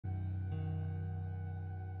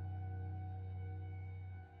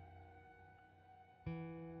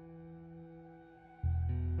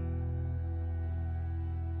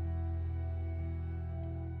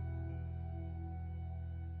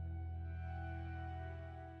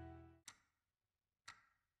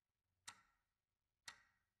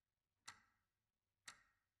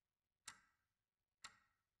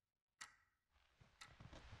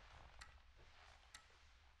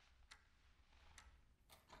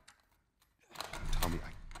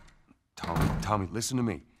Tommy, listen to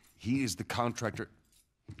me. He is the contractor.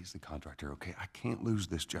 He's the contractor, okay? I can't lose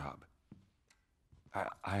this job.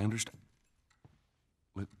 I understand.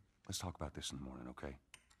 Let's talk about this in the morning, okay?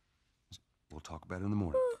 We'll talk about it in the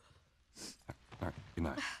morning. All right, good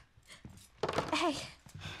night. Hey.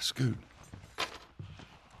 Scoot.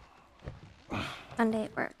 Monday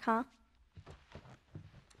at work, huh?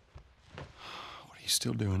 What are you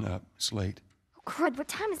still doing up? It's late. Oh, crud, what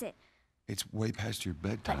time is it? It's way past your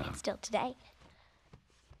bedtime. But it's still today.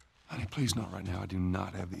 Honey, please not right now. I do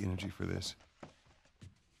not have the energy for this.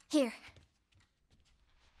 Here.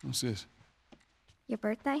 What's this? Your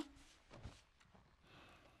birthday?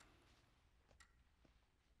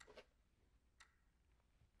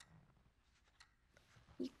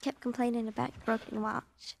 You kept complaining about your broken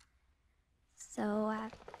watch. So I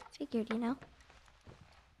figured, you know.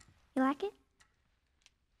 You like it?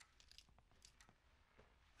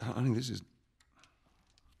 Honey, it's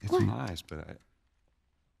What? nice, but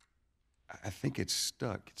I think it's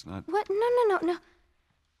stuck. It's not. What? No.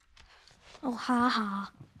 Oh, ha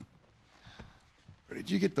ha. Where did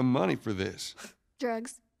you get the money for this?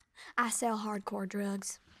 Drugs. I sell hardcore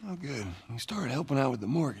drugs. Oh, good. You started helping out with the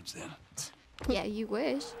mortgage then. Yeah, you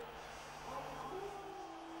wish.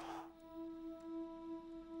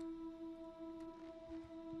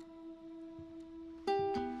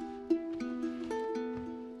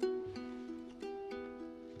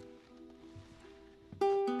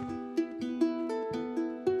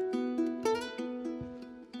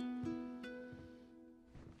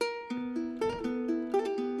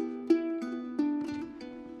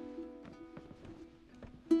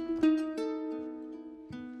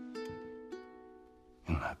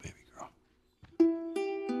 Good night, baby girl.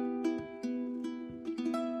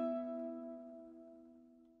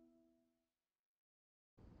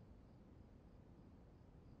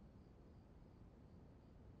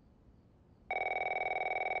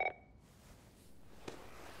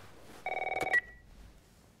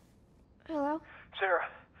 Hello? Sarah,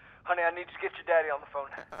 honey, I need to get your daddy on the phone.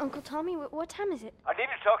 Uncle Tommy, what time is it? I need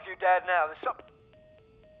to talk to your dad now. There's something...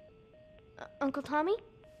 Uncle Tommy?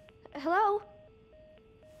 Hello?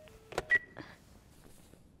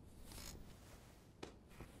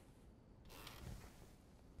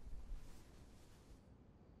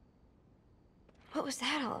 What was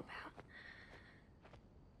that all about?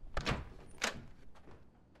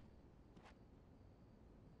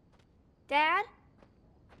 Dad?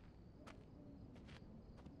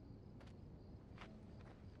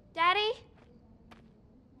 Daddy?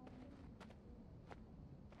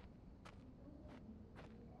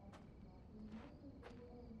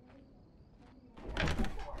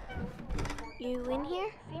 You in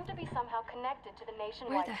here? Seem to be somehow connected to the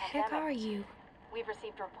nationwide Where the heck pandemic. are you? We've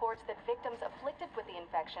received reports that victims afflicted with the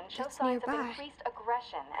infection show That's signs nearby. of increased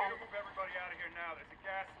aggression, and Move everybody out of here now. There's a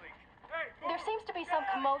gas leak. Hey, there seems to be some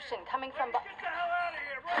commotion coming from get the hell out of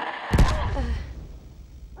here!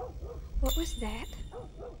 What was that?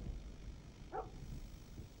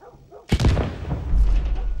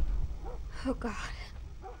 Oh, God.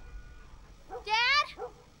 Dad?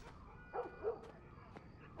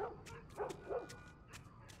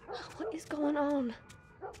 What is going on?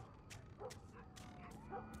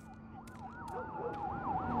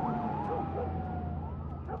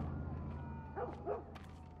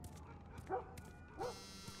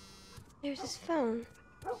 There's his phone.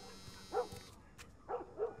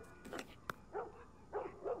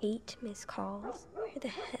 8 missed calls. Where the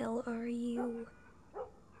hell are you?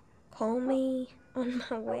 Call me on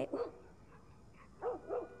my way.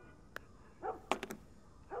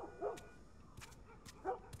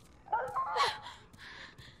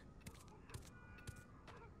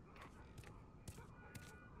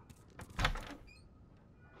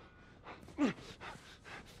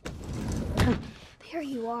 There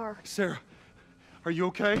you are. Sarah, are you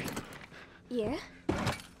okay? Yeah?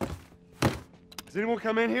 Does anyone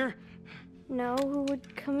come in here? No, who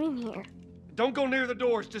would come in here? Don't go near the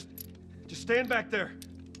doors. Just stand back there.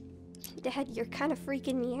 Dad, you're kind of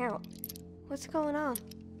freaking me out. What's going on?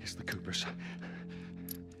 It's the Coopers.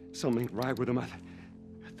 Something ain't right with them. I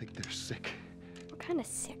think they're sick. What kind of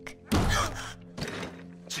sick?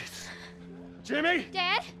 Jesus. Jimmy!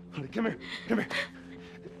 Dad? Honey, come here. Come here.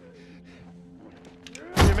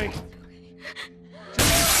 Jimmy!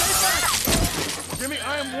 Stay back! Jimmy,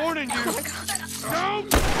 I am warning you! Oh my God. Don't!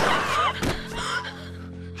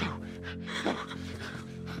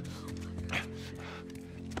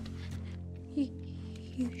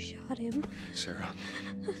 You shot him. Sarah.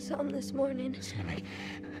 I saw him this morning. Listen to me.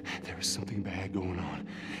 There is something bad going on.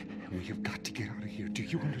 And we have got to get out of here. Do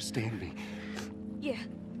you understand me? Yeah.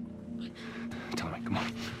 Tommy, come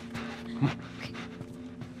on. Come on. Okay.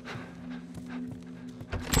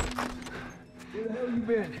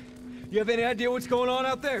 in. You have any idea what's going on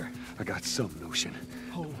out there? I got some notion.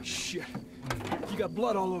 Holy shit. You got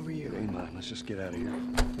blood all over you. Hey, man, let's just get out of here.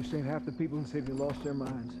 This ain't half the people in the city lost their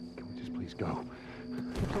minds. Can we just please go?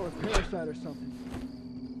 Some sort of parasite or something.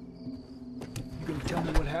 You gonna tell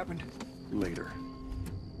me what happened? Later.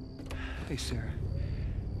 Hey, Sarah.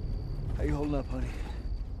 How you holding up, honey?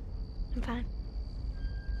 I'm fine.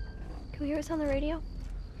 Can we hear what's on the radio?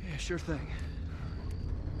 Yeah, sure thing.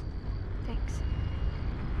 Thanks.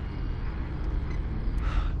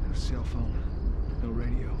 No cell phone. No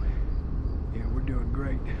radio. Yeah, we're doing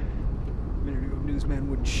great. A minute ago, newsman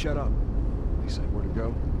wouldn't shut up. They say where to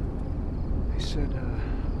go? They said,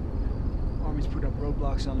 Army's put up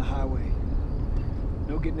roadblocks on the highway.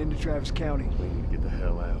 No getting into Travis County. We need to get the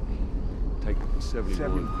hell out. Take 71.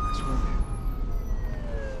 71, that's where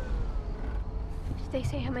Did they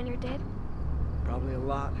say how many are dead? probably a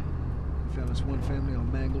lot. Found this one family all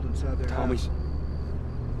mangled inside their Tommy's. house.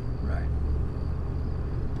 Right.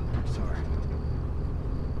 I'm sorry.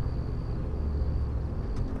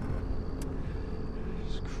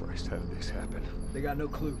 Jesus Christ, how did this happen? They got no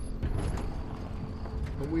clue.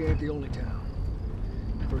 But we ain't the only town.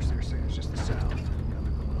 First they were saying it's just the South. Now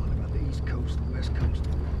they're going on about the East Coast, the West Coast.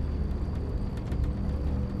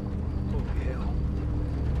 Holy hell.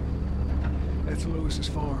 That's Lewis's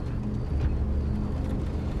farm.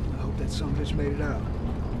 I hope that son of a bitch made it out.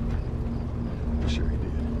 Sure he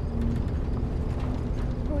did.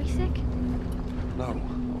 Were we sick? No,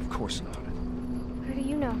 of course not. How do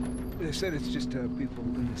you know? They said it's just people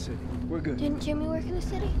in the city. We're good. Didn't Jimmy work in the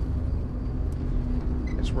city?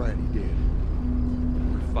 That's right, he did.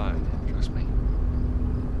 We're fine, trust me.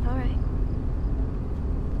 All right.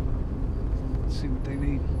 Let's see what they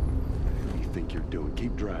need. What do you think you're doing?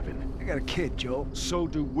 Keep driving. I got a kid, Joel. So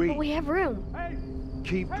do we. But we have room. Hey!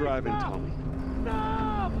 Keep driving, Tommy.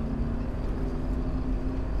 Stop!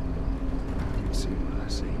 You've seen what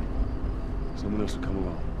I've seen. Someone else will come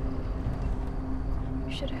along.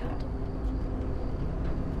 You should have helped him.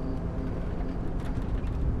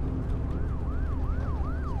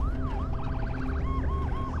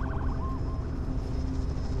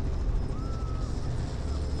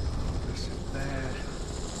 This is bad.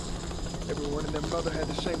 Everyone and their mother had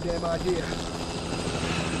the same damn idea.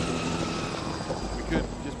 We could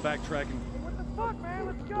just backtrack and... What the fuck, man?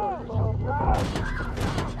 Let's go!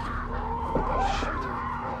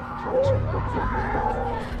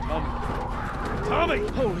 Tommy!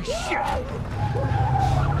 Holy shit!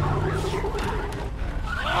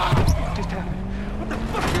 What just happened? What the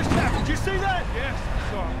fuck just happened? Did you see that? Yes,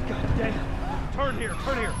 sorry. God damn. Turn here,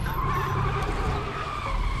 turn here.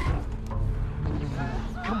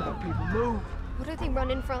 Come on, people, move. What are they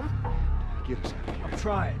running from? Get us out of here. I'm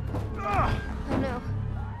trying. Oh no.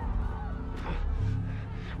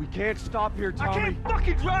 We can't stop here, Tommy. I can't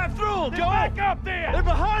fucking drive through them, Then Joel! back up there! They're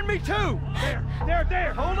behind me, too!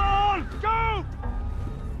 There! Hold on! Go!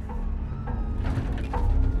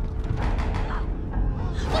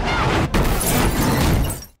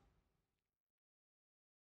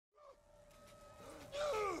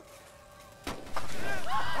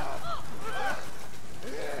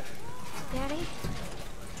 Daddy?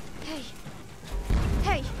 Hey.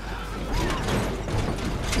 Hey!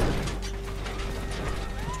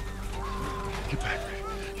 Get back.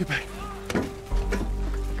 Get back.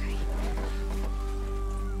 Okay.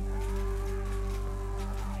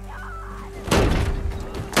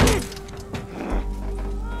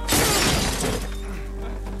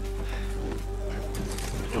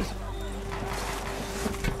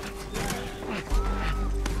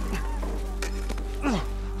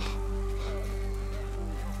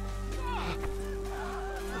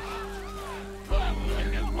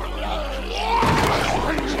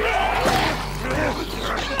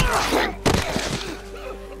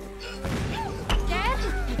 Dad?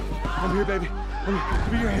 I'm here, baby. I'm here.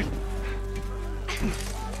 Give me your hand.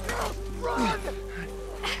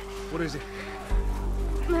 What is it?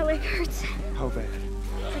 My leg hurts. How bad?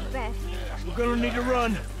 Pretty bad. We're gonna need to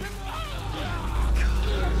run.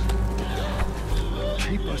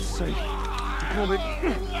 Keep us safe. Come on, baby.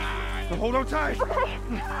 Now hold on tight.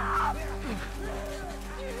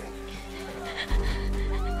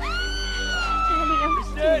 Daddy, I'm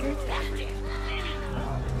scared.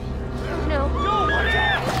 Oh no.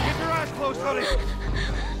 Get your eyes closed, honey.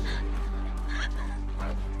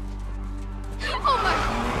 Oh my!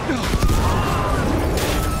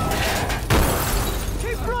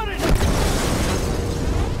 Keep running!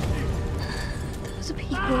 Those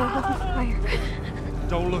people are on fire.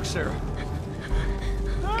 Don't look, Sarah.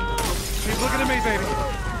 Keep looking at me, baby.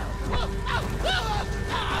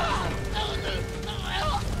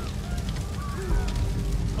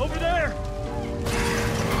 Over there!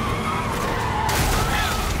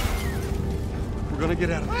 We're gonna get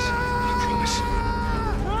out of this. I promise.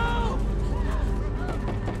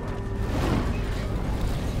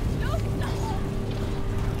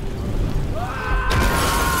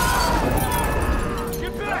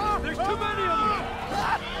 Get back! There's too many of them!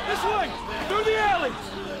 This way! Through the alley!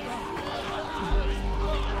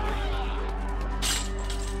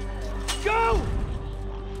 Go!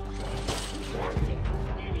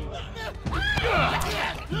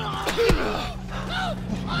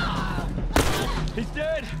 He's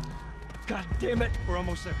dead! God damn it! We're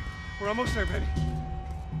almost there. We're almost there, baby.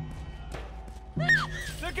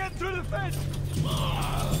 They're getting through the fence!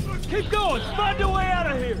 Keep going! Find a way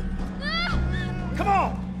out of here! Come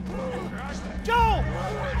on! Go!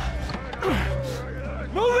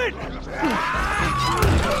 Move it!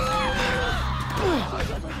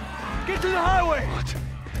 Get to the highway!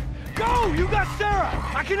 Go! You got Sarah!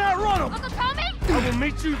 I can outrun him! Uncle Tommy? I will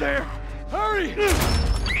meet you there! Hurry!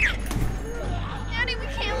 Daddy, we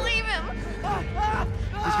can't leave him.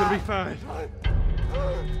 He's gonna be fine.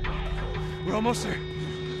 We're almost there.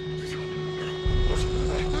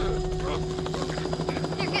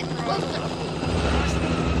 They're getting closer.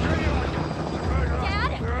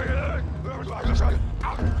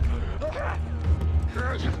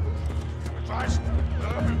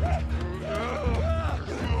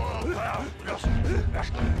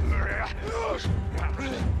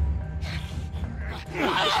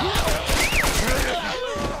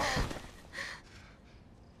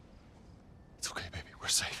 It's okay, baby. We're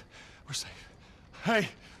safe. We're safe. Hey,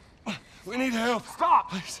 we need help. Stop!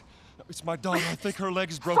 Please. It's my daughter. I think her leg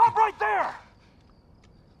is broken. Stop right there!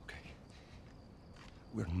 Okay.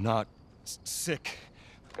 We're not sick.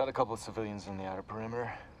 Got a couple of civilians on the outer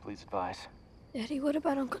perimeter. Please advise. Daddy, what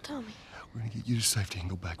about Uncle Tommy? We're gonna get you to safety and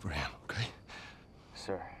go back for him, okay?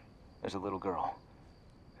 Sir, there's a little girl.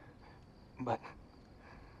 But...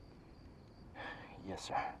 Yes,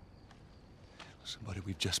 sir. Listen, buddy,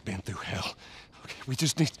 we've just been through hell. Okay, we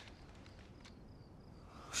just need...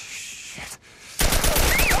 Shit.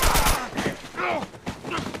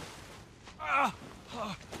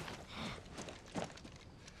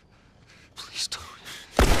 Please don't.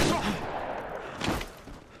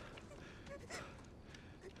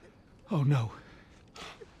 Oh, no.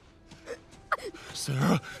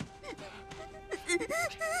 Sarah.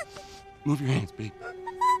 Move your hands, baby.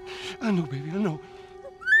 I know, baby, I know.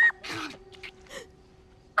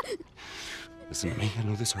 Listen to me. I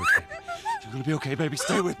know this hurts, baby. You're gonna be okay, baby.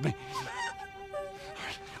 Stay with me. All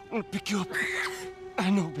right, I'm gonna pick you up. I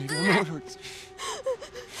know, baby. I know it hurts.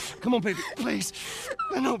 Come on, baby. Please.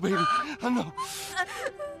 I know, baby. I know.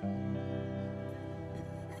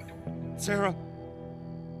 Sarah.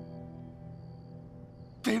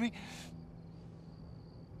 Baby.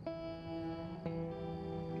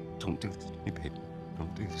 Don't do this to me, baby.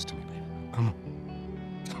 Don't do this to me, baby. Come on.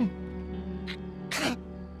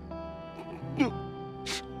 No.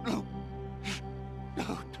 No.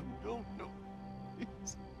 No, no,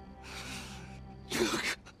 please.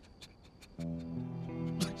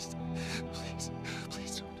 Please, please,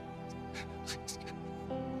 please don't. Please.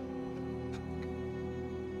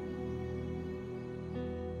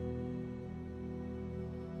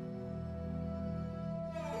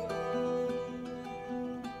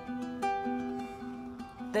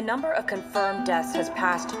 The number of confirmed deaths has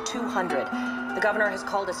passed 200. The governor has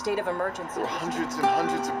called a state of emergency. There are hundreds and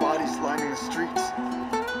hundreds of bodies lining the streets.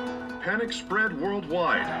 Panic spread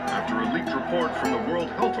worldwide after a leaked report from the World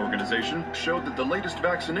Health Organization showed that the latest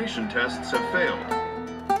vaccination tests have failed.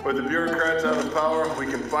 With the bureaucrats out of power, we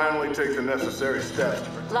can finally take the necessary steps.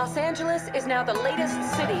 Los Angeles is now the latest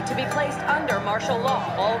city to be placed under martial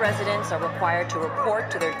law. All residents are required to report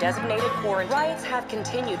to their designated quarantine. Riots have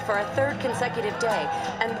continued for a third consecutive day,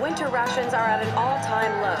 and winter rations are at an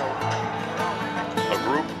all-time low. A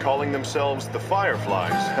group calling themselves the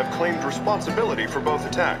Fireflies have claimed responsibility for both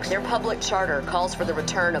attacks. Their public charter calls for the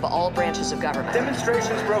return of all branches of government.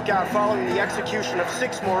 Demonstrations broke out following the execution of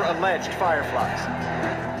 6 more alleged Fireflies.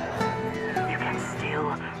 You can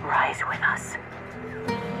still rise with us.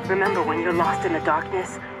 Remember, when you're lost in the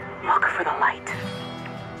darkness, look for the light.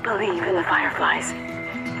 Believe in the Fireflies.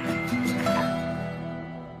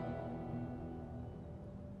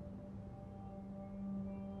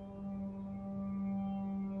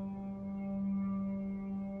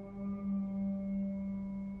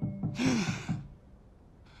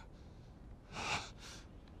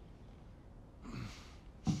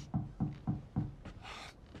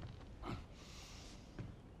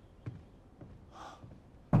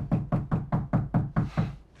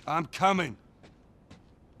 I'm coming.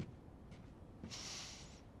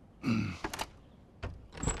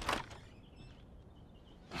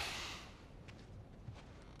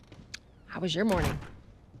 How was your morning?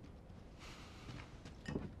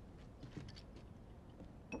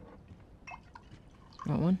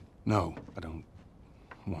 Want one? No, I don't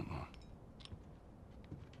want one.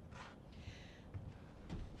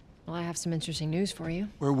 Well, I have some interesting news for you.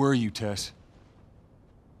 Where were you, Tess?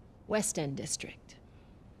 West End District.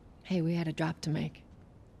 Hey, we had a drop to make.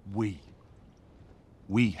 We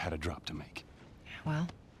had a drop to make. Well,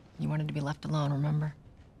 you wanted to be left alone, remember?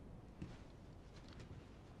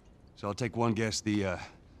 So I'll take one guess. The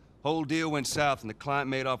whole deal went south and the client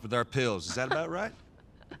made off with our pills. Is that about right?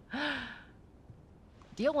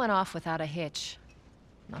 Deal went off without a hitch.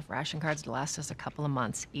 Enough ration cards to last us a couple of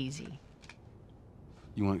months, easy.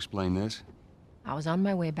 You want to explain this? I was on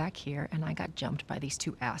my way back here, and I got jumped by these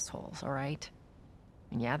two assholes, all right?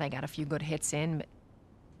 And yeah, they got a few good hits in, but...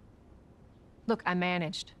 Look, I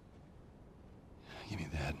managed. Give me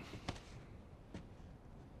that.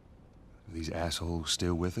 Are these assholes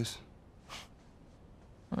still with us?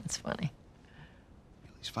 That's funny.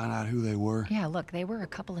 At least find out who they were. Yeah, look, they were a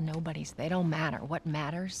couple of nobodies. They don't matter. What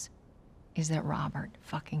matters is that Robert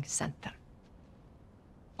fucking sent them.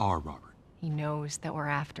 Our Robert. He knows that we're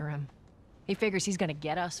after him. He figures he's gonna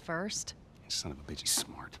get us first. Son of a bitch, he's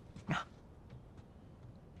smart. No.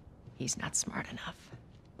 He's not smart enough.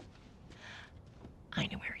 I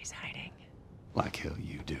know where he's hiding. Like hell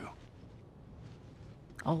you do.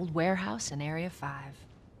 Old warehouse in Area 5.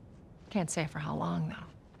 Can't say for how long, though.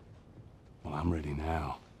 Well, I'm ready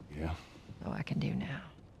now, yeah? Oh, I can do now.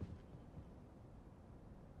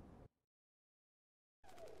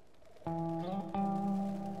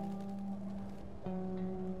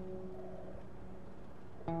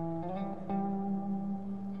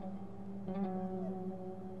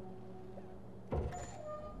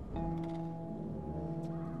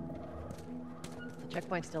 The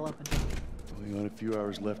checkpoint's still open. Only got a few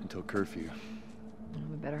hours left until curfew. Well,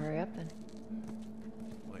 we better hurry up then.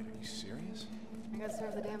 Wait, are you serious? I gotta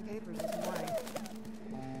serve the damn papers this morning.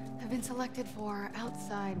 I've been selected for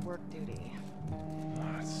outside work duty.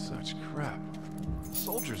 That's such crap.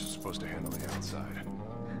 Soldiers are supposed to handle the outside.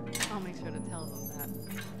 I'll make sure to tell them that.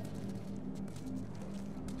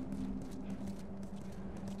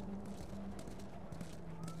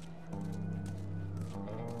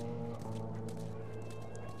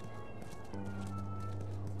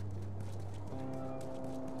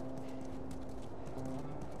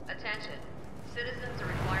 Attention. Citizens are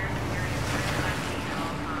required to carry a clear ID at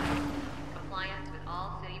all times. Compliance with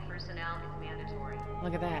all city personnel is mandatory.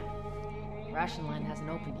 Look at that. Ration line hasn't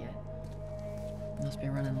opened yet. Must be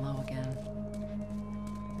running low again.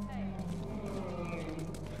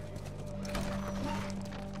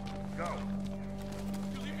 Go.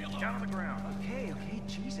 Down on the ground. Okay,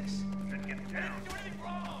 Jesus. Then get down. Do anything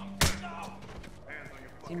wrong. No.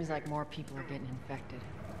 Seems like more people are getting infected.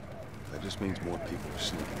 That just means more people are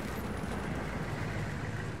sneaking.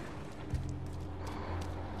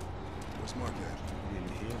 What's Mark at? In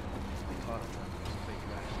here? They caught him.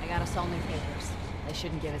 I got us all new papers. They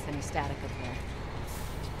shouldn't give us any static up there.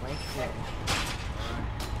 Just play cool.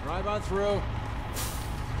 Drive on through.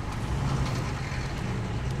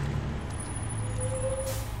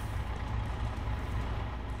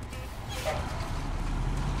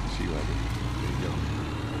 See you later. There you go.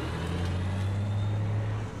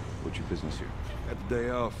 What's your business here? Got the day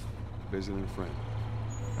off. Visiting a friend.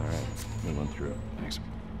 All right, move on through. Thanks.